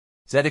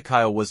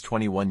Zedekiah was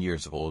 21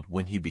 years old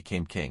when he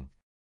became king.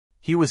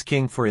 He was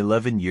king for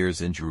 11 years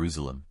in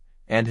Jerusalem,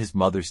 and his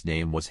mother's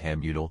name was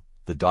Hamutal,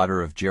 the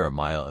daughter of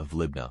Jeremiah of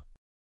Libnah.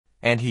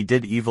 And he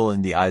did evil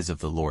in the eyes of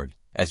the Lord,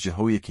 as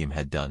Jehoiakim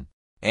had done.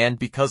 And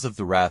because of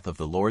the wrath of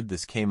the Lord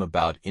this came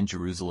about in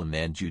Jerusalem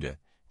and Judah,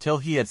 till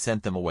he had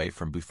sent them away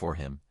from before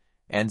him.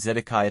 And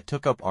Zedekiah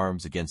took up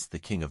arms against the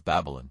king of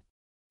Babylon.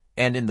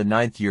 And in the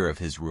 9th year of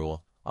his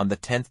rule, on the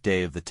 10th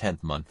day of the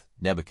 10th month,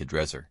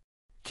 Nebuchadrezzar,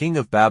 king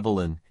of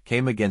Babylon,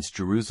 came against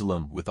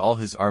Jerusalem with all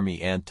his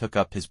army and took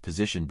up his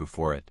position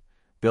before it,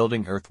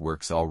 building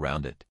earthworks all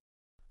round it.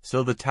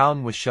 So the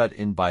town was shut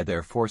in by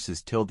their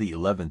forces till the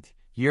 11th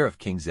year of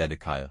King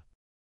Zedekiah.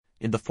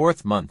 In the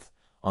 4th month,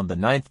 on the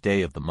 9th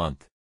day of the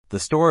month, the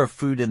store of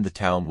food in the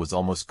town was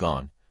almost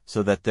gone,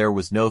 so that there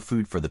was no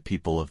food for the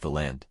people of the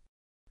land.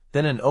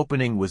 Then an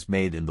opening was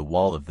made in the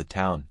wall of the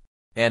town,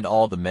 and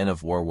all the men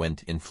of war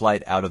went in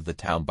flight out of the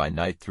town by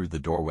night through the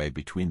doorway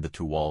between the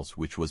two walls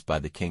which was by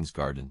the king's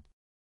garden.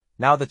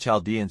 Now the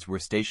Chaldeans were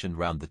stationed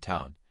round the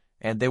town,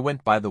 and they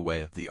went by the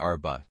way of the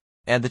Arabah.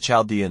 And the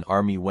Chaldean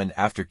army went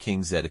after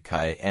King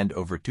Zedekiah and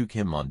overtook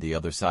him on the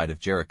other side of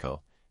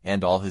Jericho,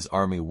 and all his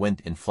army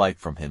went in flight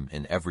from him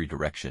in every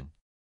direction.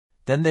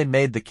 Then they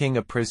made the king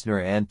a prisoner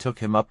and took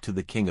him up to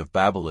the king of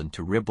Babylon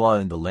to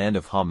Riblah in the land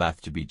of Hamath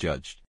to be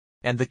judged.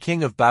 And the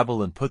king of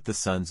Babylon put the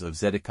sons of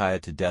Zedekiah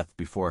to death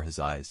before his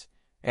eyes,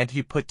 and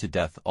he put to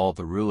death all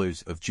the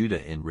rulers of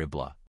Judah in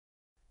Riblah.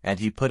 And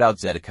he put out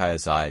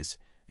Zedekiah's eyes,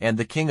 and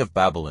the king of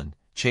Babylon,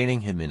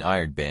 chaining him in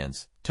iron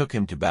bands, took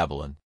him to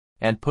Babylon,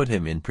 and put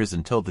him in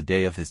prison till the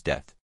day of his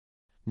death.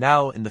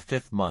 Now in the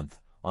 5th month,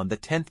 on the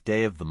 10th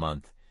day of the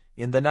month,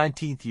 in the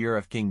 19th year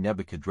of King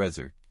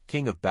Nebuchadrezzar,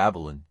 king of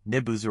Babylon,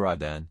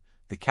 Nebuzaradan,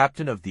 the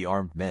captain of the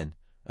armed men,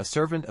 a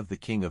servant of the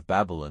king of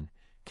Babylon,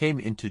 came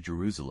into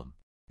Jerusalem.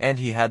 And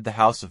he had the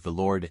house of the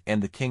Lord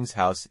and the king's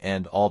house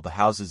and all the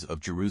houses of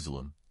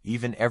Jerusalem,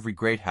 even every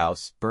great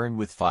house, burned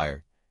with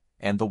fire,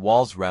 and the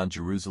walls round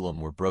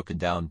Jerusalem were broken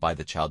down by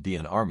the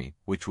Chaldean army,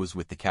 which was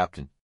with the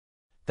captain.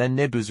 Then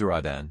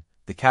Nebuzaradan,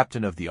 the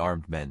captain of the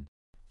armed men,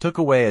 took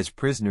away as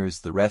prisoners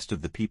the rest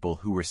of the people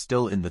who were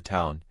still in the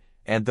town,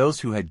 and those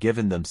who had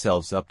given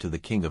themselves up to the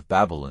king of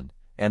Babylon,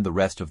 and the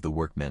rest of the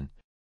workmen.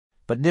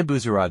 But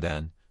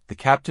Nebuzaradan, the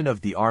captain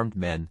of the armed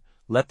men,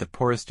 let the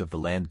poorest of the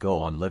land go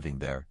on living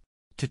there,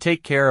 to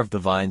take care of the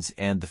vines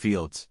and the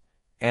fields,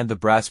 and the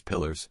brass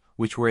pillars,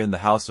 which were in the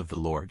house of the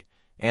Lord,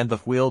 and the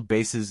wheeled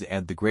bases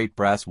and the great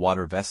brass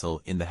water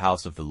vessel in the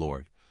house of the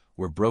Lord,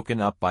 were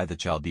broken up by the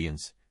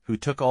Chaldeans, who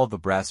took all the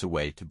brass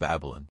away to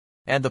Babylon,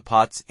 and the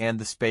pots and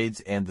the spades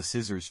and the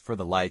scissors for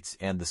the lights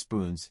and the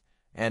spoons,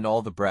 and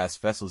all the brass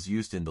vessels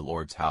used in the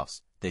Lord's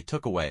house, they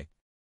took away,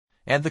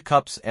 and the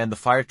cups and the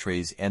fire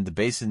trays and the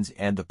basins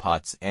and the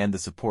pots and the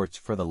supports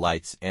for the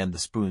lights and the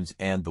spoons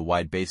and the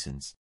wide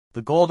basins,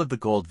 the gold of the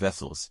gold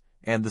vessels,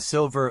 and the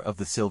silver of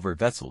the silver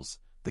vessels,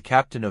 the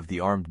captain of the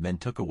armed men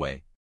took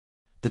away.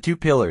 The 2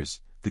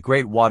 pillars, the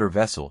great water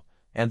vessel,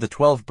 and the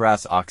 12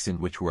 brass oxen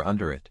which were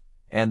under it,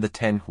 and the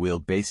 10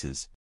 wheeled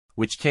bases,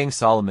 which King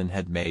Solomon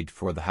had made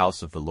for the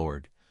house of the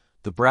Lord.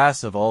 The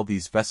brass of all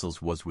these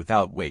vessels was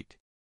without weight.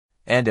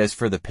 And as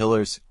for the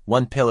pillars,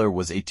 1 pillar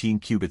was 18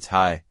 cubits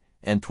high,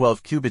 and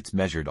 12 cubits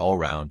measured all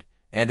round,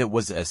 and it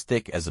was as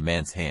thick as a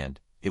man's hand,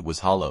 it was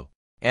hollow.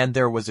 And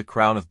there was a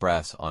crown of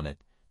brass on it.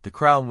 The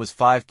crown was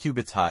 5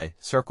 cubits high,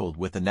 circled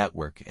with a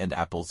network and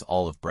apples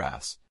all of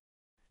brass.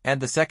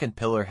 And the 2nd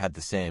pillar had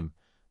the same.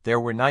 There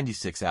were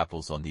 96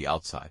 apples on the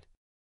outside.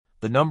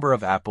 The number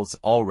of apples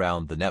all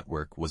round the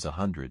network was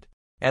 100.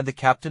 And the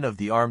captain of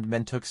the armed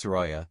men took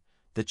Seraiah,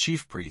 the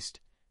chief priest,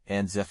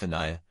 and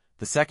Zephaniah,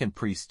 the 2nd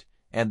priest,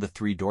 and the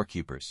 3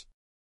 doorkeepers.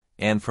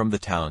 And from the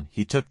town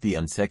he took the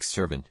unsexed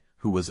servant,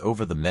 who was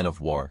over the men of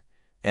war,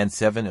 and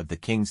 7 of the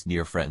king's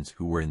near friends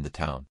who were in the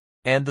town,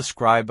 and the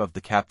scribe of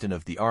the captain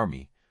of the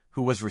army,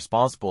 who was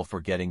responsible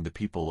for getting the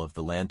people of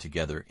the land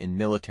together in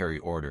military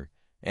order,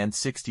 and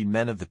 60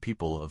 men of the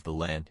people of the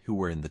land who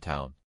were in the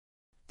town.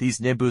 These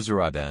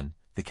Nebuzaradan,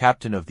 the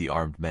captain of the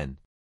armed men,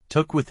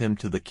 took with him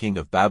to the king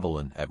of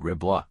Babylon at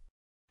Riblah.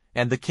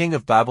 And the king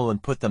of Babylon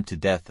put them to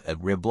death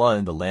at Riblah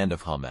in the land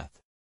of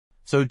Hamath.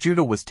 So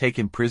Judah was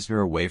taken prisoner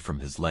away from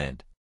his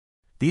land.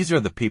 These are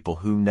the people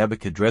whom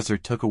Nebuchadrezzar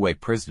took away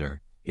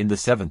prisoner, in the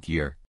 7th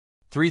year,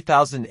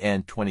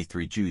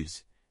 3,023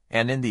 Jews.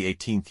 And in the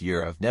 18th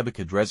year of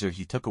Nebuchadrezzar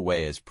he took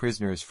away as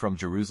prisoners from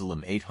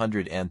Jerusalem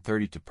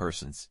 832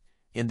 persons.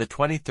 In the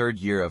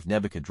 23rd year of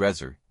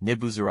Nebuchadrezzar,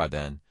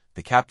 Nebuzaradan,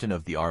 the captain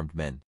of the armed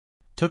men,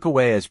 took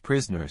away as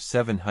prisoners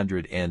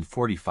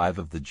 745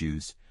 of the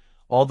Jews.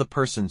 All the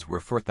persons were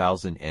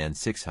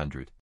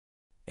 4,600.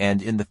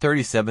 And in the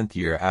 37th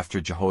year after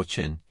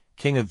Jehoiachin,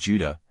 king of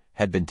Judah,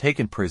 had been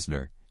taken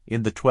prisoner,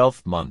 in the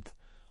 12th month,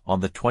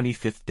 on the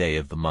 25th day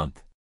of the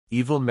month,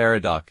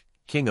 Evil-Merodach,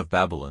 king of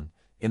Babylon,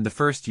 in the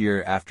 1st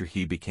year after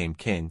he became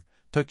king,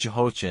 took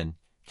Jehoiachin,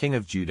 king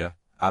of Judah,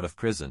 out of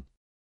prison.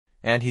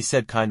 And he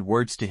said kind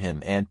words to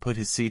him and put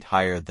his seat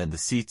higher than the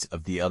seats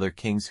of the other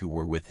kings who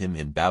were with him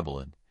in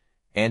Babylon.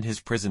 And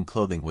his prison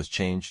clothing was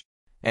changed,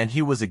 And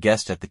he was a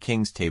guest at the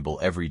king's table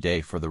every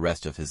day for the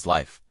rest of his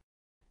life.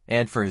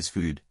 And for his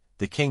food,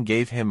 the king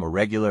gave him a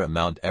regular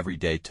amount every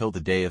day till the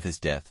day of his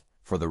death,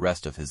 for the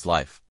rest of his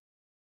life.